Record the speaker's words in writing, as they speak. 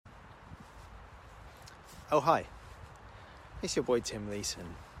Oh, hi. It's your boy Tim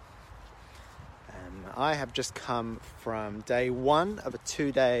Leeson. I have just come from day one of a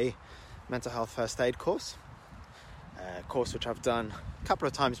 2-day mental health first aid course. A course which I've done a couple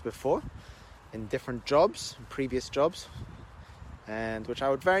of times before in different jobs, previous jobs, and which I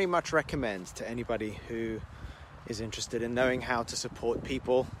would very much recommend to anybody who is interested in knowing how to support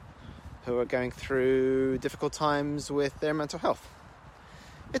people who are going through difficult times with their mental health.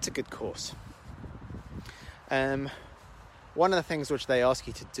 It's a good course. One of the things which they ask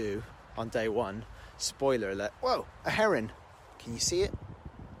you to do on day one, spoiler alert, whoa, a heron. Can you see it?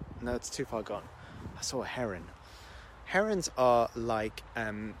 No, it's too far gone. I saw a heron. Herons are like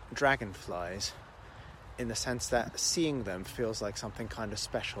dragonflies in the sense that seeing them feels like something kind of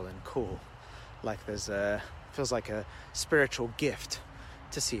special and cool. Like feels like a spiritual gift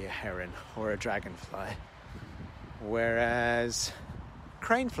to see a heron or a dragonfly. Whereas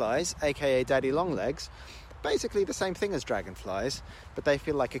crane flies, aka daddy long legs, basically the same thing as dragonflies, but they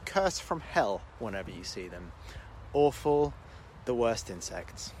feel like a curse from hell whenever you see them. Awful, the worst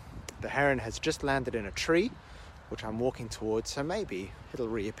insects. The heron has just landed in a tree, which I'm walking towards, so maybe it'll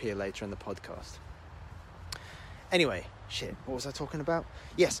reappear later in the podcast. Anyway, what was I talking about?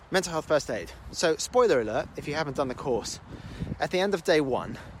 Yes, mental health first aid. So, spoiler alert, if you haven't done the course, at the end of day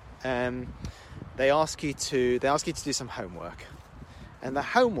one, they ask you to do some homework. And the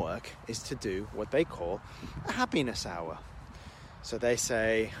homework is to do what they call a happiness hour. So they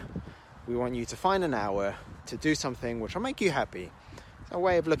say, we want you to find an hour to do something which will make you happy. It's a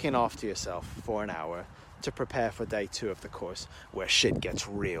way of looking after yourself for an hour to prepare for day 2 of the course, where shit gets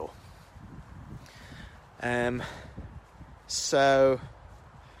real. So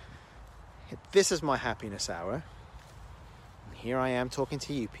this is my happiness hour. And here I am talking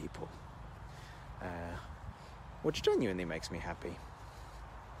to you people, which genuinely makes me happy.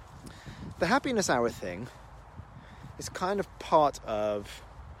 The happiness hour thing is kind of part of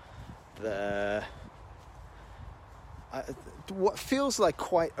what feels like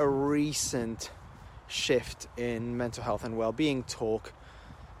quite a recent shift in mental health and well-being talk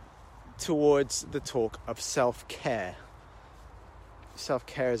towards the talk of self-care.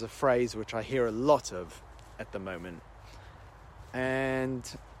 Self-care is a phrase which I hear a lot of at the moment, and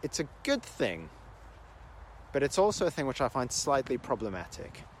it's a good thing, but it's also a thing which I find slightly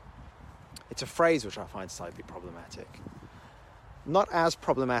problematic. It's a phrase which I find slightly problematic. Not as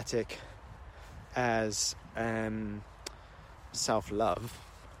problematic as self-love,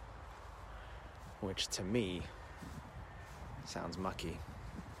 which to me sounds mucky,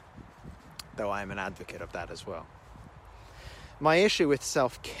 though I am an advocate of that as well. My issue with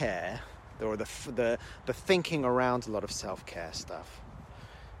self-care, or the thinking around a lot of self-care stuff,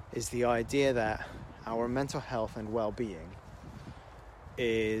 is the idea that our mental health and well-being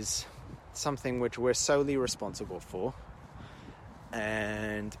is something which we're solely responsible for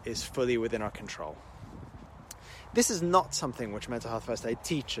and is fully within our control. This is not something which Mental Health First Aid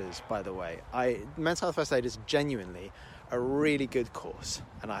teaches, by the way. Mental Health First Aid is genuinely a really good course,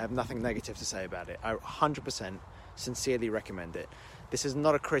 and I have nothing negative to say about it. I 100% sincerely recommend it. This is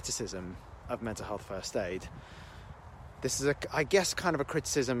not a criticism of Mental Health First Aid. This is, I guess, kind of a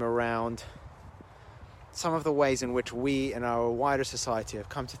criticism around some of the ways in which we in our wider society have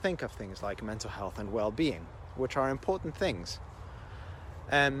come to think of things like mental health and well-being, which are important things.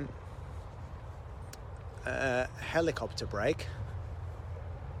 Helicopter brake.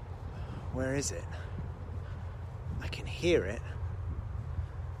 Where is it? I can hear it,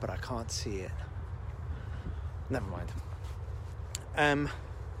 but I can't see it. Never mind.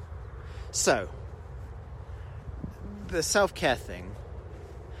 So, the self-care thing,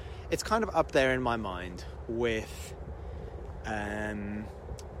 it's kind of up there in my mind with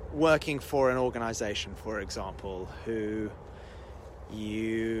working for an organization, for example, who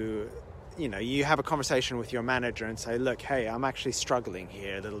you have a conversation with your manager and say, look, hey, I'm actually struggling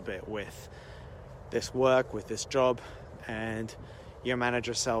here a little bit with this work, with this job, and your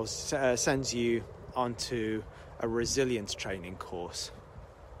manager sends you onto a resilience training course,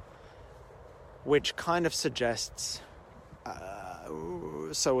 which kind of suggests,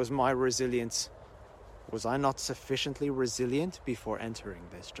 so was my resilience, was I not sufficiently resilient before entering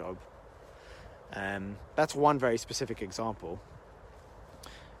this job? That's one very specific example,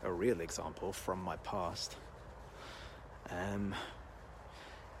 a real example from my past,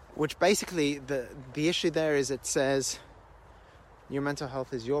 which basically the issue there is it says your mental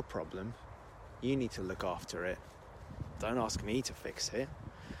health is your problem, you need to look after it, don't ask me to fix it.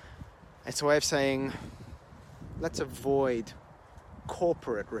 It's a way of saying, let's avoid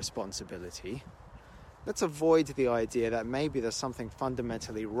corporate responsibility let's avoid the idea that maybe there's something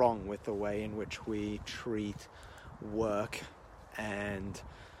fundamentally wrong with the way in which we treat work and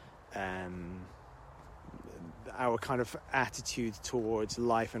our kind of attitude towards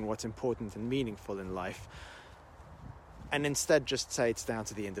life and what's important and meaningful in life, and instead just say it's down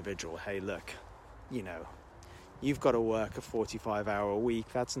to the individual. Hey, look, you've got to work a 45-hour week.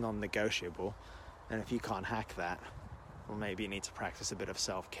 That's non-negotiable. And if you can't hack that, well, maybe you need to practice a bit of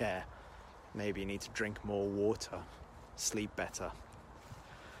self-care. Maybe you need to drink more water, sleep better.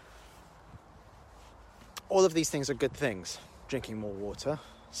 All of these things are good things. Drinking more water,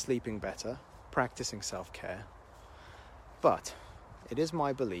 sleeping better, practicing self-care. But it is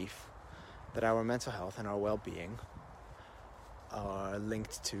my belief that our mental health and our well-being are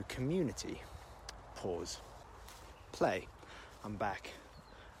linked to community. Pause. Play. I'm back.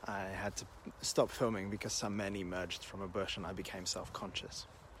 I had to stop filming because some men emerged from a bush and I became self-conscious.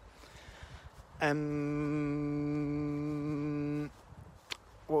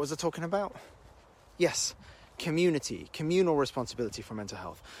 What was I talking about? Yes, community, communal responsibility for mental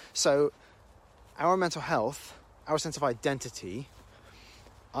health. So our mental health, our sense of identity,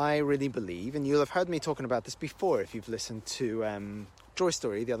 I really believe, and you'll have heard me talking about this before if you've listened to Joy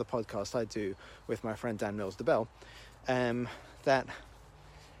Story, the other podcast I do with my friend Dan Mills-DeBell, that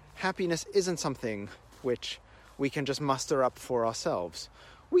happiness isn't something which we can just muster up for ourselves.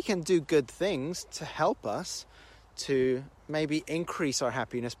 We can do good things to help us to maybe increase our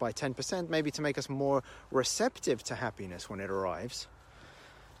happiness by 10%, maybe to make us more receptive to happiness when it arrives.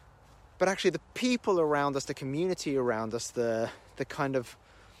 But actually the people around us, the community around us, the kind of,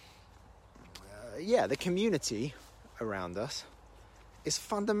 the community around us is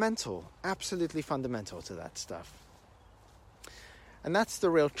fundamental, absolutely fundamental to that stuff. And that's the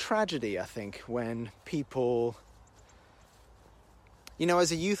real tragedy, I think, when people...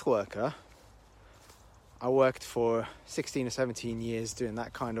 as a youth worker, I worked for 16 or 17 years doing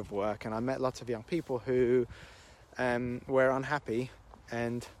that kind of work, and I met lots of young people who were unhappy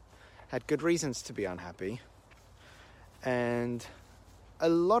and had good reasons to be unhappy. And a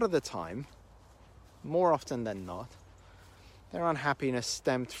lot of the time, more often than not, their unhappiness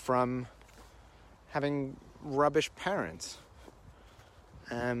stemmed from having rubbish parents,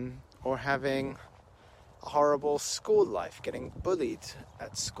 or having a horrible school life, getting bullied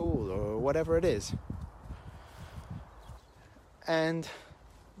at school or whatever it is. And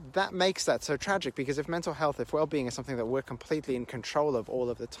that makes that so tragic, because if mental health, if well-being is something that we're completely in control of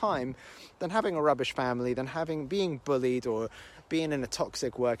all of the time, then having a rubbish family, then being bullied or being in a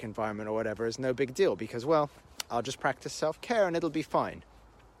toxic work environment or whatever is no big deal, because, well, I'll just practice self-care and it'll be fine.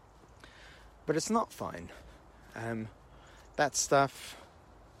 But it's not fine. That stuff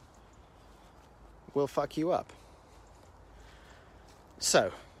will fuck you up.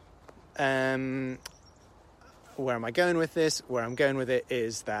 So, where am I going with this? Where I'm going with it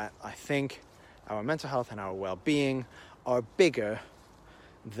is that I think our mental health and our well-being are bigger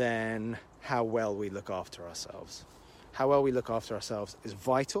than how well we look after ourselves. How well we look after ourselves is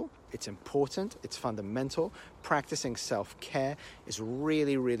vital, it's important, it's fundamental. Practicing self-care is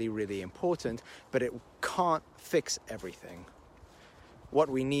really, really, really important, but it can't fix everything. What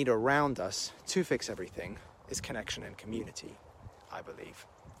we need around us to fix everything is connection and community, I believe.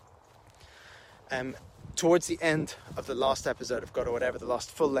 Towards the end of the last episode of God or Whatever, the last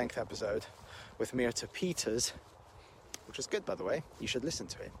full-length episode with Mirta Peters, which is good, by the way, you should listen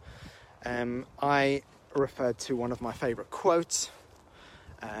to it, I referred to one of my favourite quotes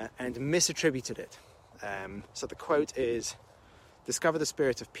and misattributed it. So the quote is, "Discover the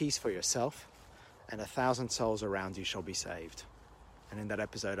spirit of peace for yourself, and 1,000 souls around you shall be saved." And in that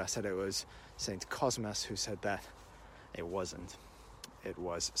episode I said it was Saint Cosmas who said that. It wasn't. It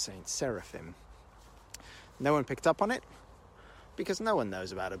was Saint Seraphim. No one picked up on it, because no one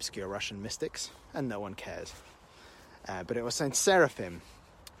knows about obscure Russian mystics, and no one cares. But it was Saint Seraphim,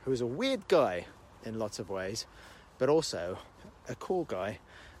 who was a weird guy in lots of ways, but also a cool guy,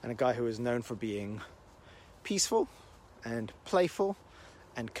 and a guy who was known for being peaceful and playful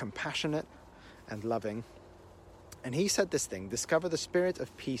and compassionate and loving. And he said this thing: discover the spirit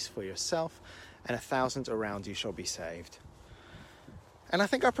of peace for yourself, and 1,000 around you shall be saved. And I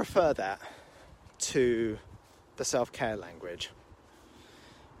think I prefer that to the self-care language,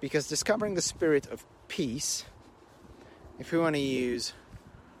 because discovering the spirit of peace, if we want to use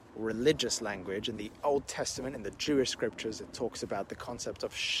religious language, in the Old Testament, in the Jewish scriptures, it talks about the concept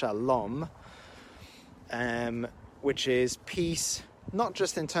of shalom, which is peace, not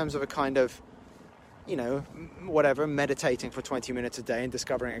just in terms of a kind of, meditating for 20 minutes a day and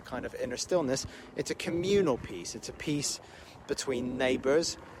discovering a kind of inner stillness. It's a communal peace. It's a peace between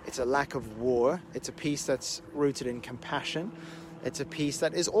neighbors. It's a lack of war. It's a peace that's rooted in compassion. It's a peace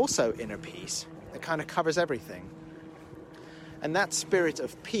that is also inner peace. It kind of covers everything. And that spirit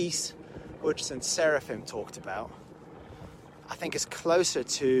of peace, which St. Seraphim talked about, I think is closer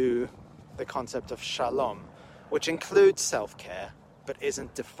to the concept of shalom, which includes self-care, but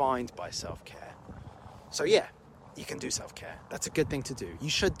isn't defined by self-care. So yeah, you can do self-care. That's a good thing to do. You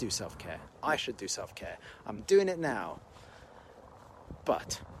should do self-care. I should do self-care. I'm doing it now.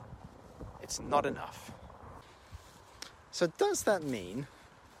 But it's not enough. So does that mean...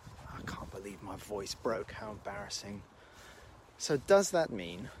 I can't believe my voice broke. How embarrassing. So does that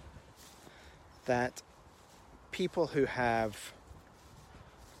mean that people who have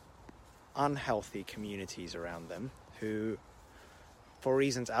unhealthy communities around them, who, for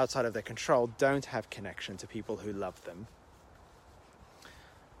reasons outside of their control, don't have connection to people who love them,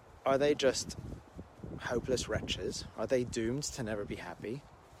 are they just hopeless wretches? Are they doomed to never be happy?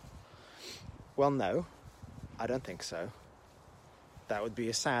 Well, no, I don't think so. That would be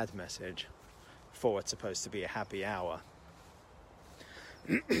a sad message for what's supposed to be a happy hour.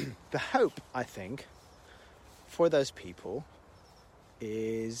 The hope, I think, for those people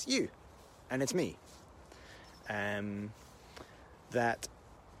is you, and it's me. That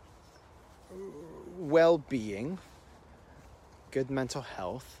well-being, good mental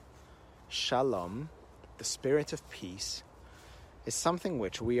health, shalom, the spirit of peace, is something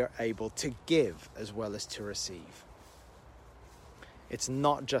which we are able to give as well as to receive. It's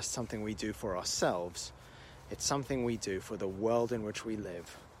not just something we do for ourselves. It's something we do for the world in which we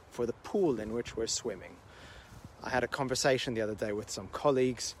live, for the pool in which we're swimming. I had a conversation the other day with some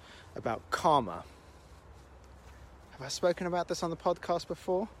colleagues about karma. Have I spoken about this on the podcast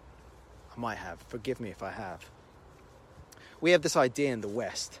before? I might have. Forgive me if I have. We have this idea in the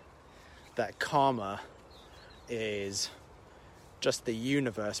West that karma is just the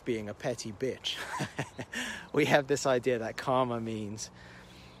universe being a petty bitch. We have this idea that karma means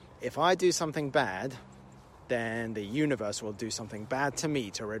if I do something bad, then the universe will do something bad to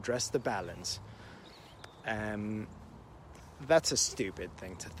me to redress the balance. That's a stupid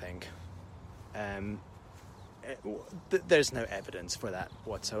thing to think. There's no evidence for that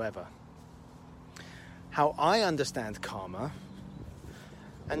whatsoever. How I understand karma,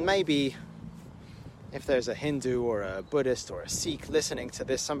 and maybe if there's a Hindu or a Buddhist or a Sikh listening to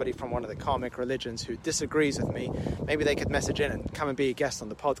this, somebody from one of the karmic religions who disagrees with me, maybe they could message in and come and be a guest on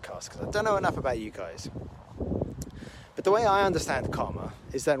the podcast, because I don't know enough about you guys. But the way I understand karma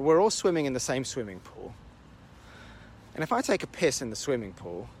is that we're all swimming in the same swimming pool. And if I take a piss in the swimming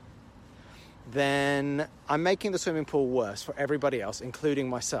pool, then I'm making the swimming pool worse for everybody else, including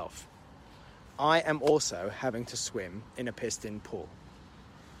myself. I am also having to swim in a pissed-in pool.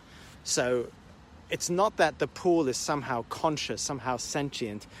 So it's not that the pool is somehow conscious, somehow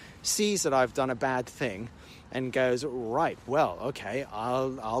sentient, sees that I've done a bad thing and goes, right, well, okay,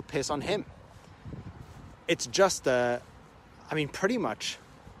 I'll piss on him. It's just pretty much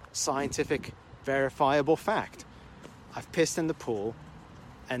scientific, verifiable fact. I've pissed in the pool,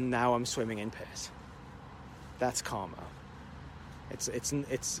 and now I'm swimming in piss. That's karma.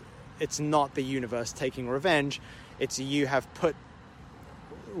 It's not the universe taking revenge. It's you have put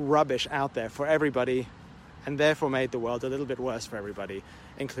rubbish out there for everybody, and therefore made the world a little bit worse for everybody,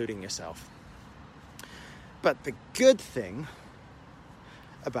 including yourself. But the good thing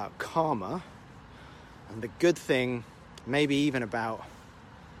about karma, and the good thing maybe even about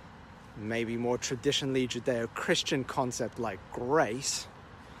maybe more traditionally Judeo-Christian concept like grace,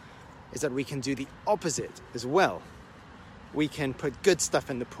 is that we can do the opposite as well. We can put good stuff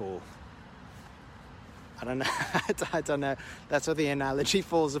in the pool. I don't know. I don't know. That's where the analogy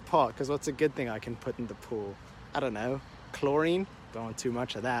falls apart, because what's a good thing I can put in the pool? I don't know. Chlorine? Don't want too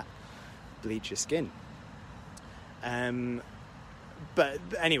much of that. Bleach your skin. But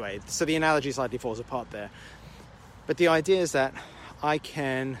anyway, so the analogy slightly falls apart there. But the idea is that I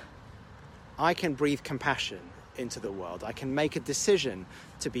can breathe compassion into the world. I can make a decision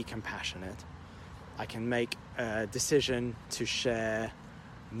to be compassionate. I can make a decision to share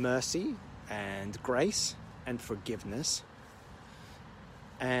mercy and grace and forgiveness.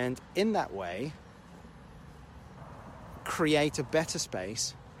 And in that way, create a better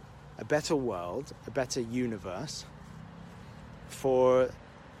space, a better world, a better universe for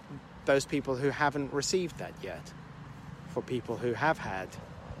those people who haven't received that yet, for people who have had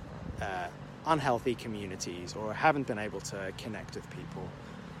unhealthy communities or haven't been able to connect with people.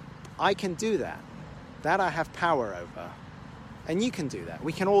 I can do that. That I have power over. And you can do that.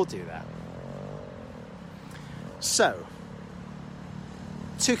 We can all do that. So,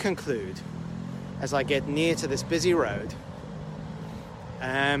 to conclude, as I get near to this busy road,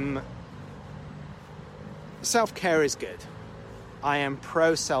 Self-care is good. I am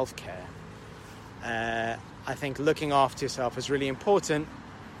pro self-care. I think looking after yourself is really important,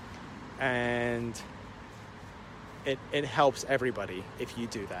 and it helps everybody if you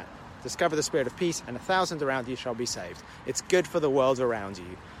do that. Discover the spirit of peace, and 1,000 around you shall be saved. It's good for the world around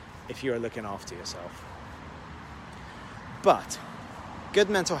you if you are looking after yourself. But good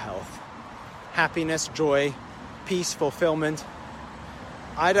mental health, happiness, joy, peace, fulfillment,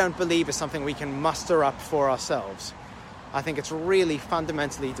 I don't believe is something we can muster up for ourselves. I think it's really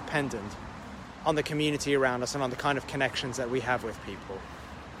fundamentally dependent on the community around us and on the kind of connections that we have with people.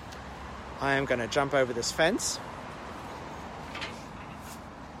 I am going to jump over this fence.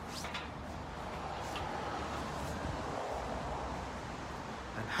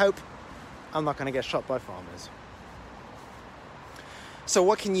 And hope I'm not going to get shot by farmers. So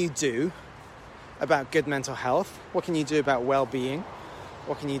what can you do about good mental health? What can you do about well-being?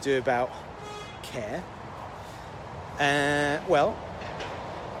 What can you do about care? Well,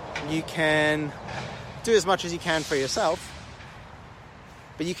 you can do as much as you can for yourself,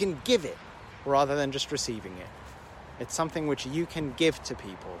 but you can give it rather than just receiving it. It's something which you can give to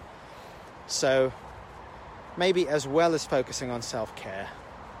people. So maybe as well as focusing on self-care,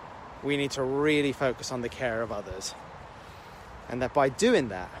 we need to really focus on the care of others. And that by doing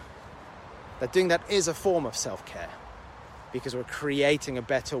that doing that is a form of self-care, because we're creating a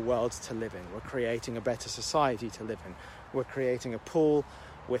better world to live in. We're creating a better society to live in. We're creating a pool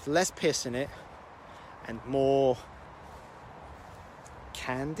with less piss in it and more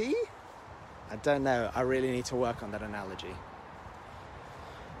candy? I don't know. I really need to work on that analogy.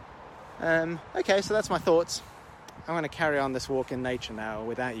 Okay, so that's my thoughts. I'm going to carry on this walk in nature now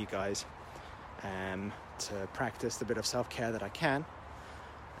without you guys to practice the bit of self-care that I can.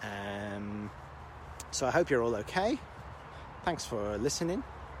 So I hope you're all okay. Thanks for listening.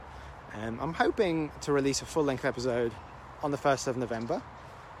 I'm hoping to release a full-length episode on the 1st of November,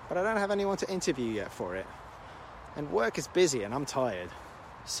 but I don't have anyone to interview yet for it. And work is busy and I'm tired.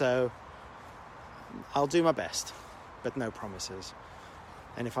 So I'll do my best, but no promises.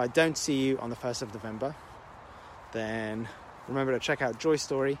 And if I don't see you on the 1st of November, then remember to check out Joy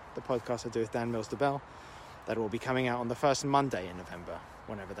Story, the podcast I do with Dan Mills de Bell. That will be coming out on the first Monday in November,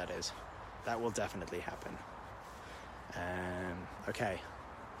 whenever that is. That will definitely happen. Okay,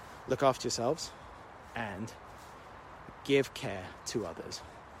 look after yourselves and give care to others.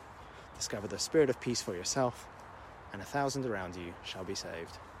 Discover the spirit of peace for yourself, and 1,000 around you shall be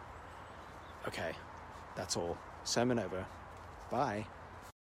saved. Okay, that's all. Sermon over. Bye.